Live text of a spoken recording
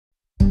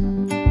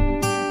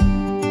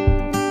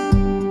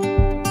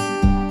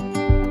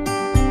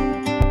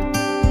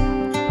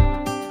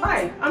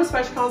I'm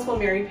Special Constable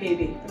Mary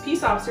Pavey, a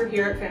peace officer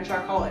here at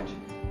Fanshawe College.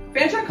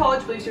 Fanshawe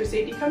College believes your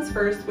safety comes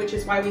first, which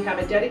is why we have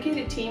a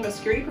dedicated team of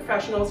security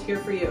professionals here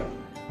for you.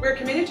 We are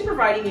committed to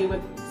providing you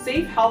with a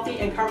safe, healthy,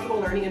 and comfortable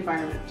learning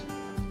environment.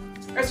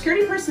 Our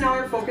security personnel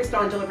are focused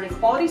on delivering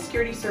quality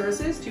security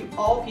services to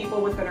all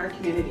people within our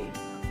community.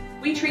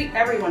 We treat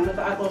everyone with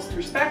the utmost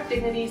respect,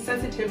 dignity,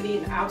 sensitivity,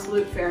 and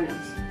absolute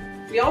fairness.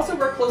 We also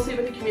work closely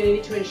with the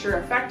community to ensure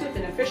effective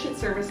and efficient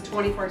service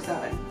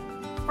 24/7.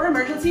 For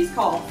emergencies,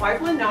 call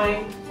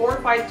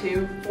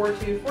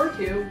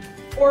 519-452-4242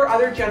 or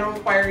other general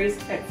inquiries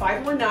at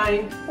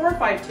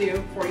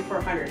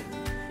 519-452-4400.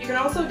 You can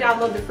also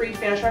download the free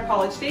Fanshawe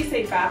College Stay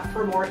Safe app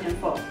for more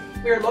info.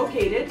 We are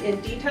located in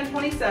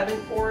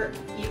D1027 or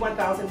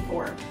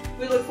E1004.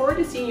 We look forward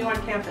to seeing you on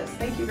campus.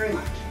 Thank you very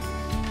much.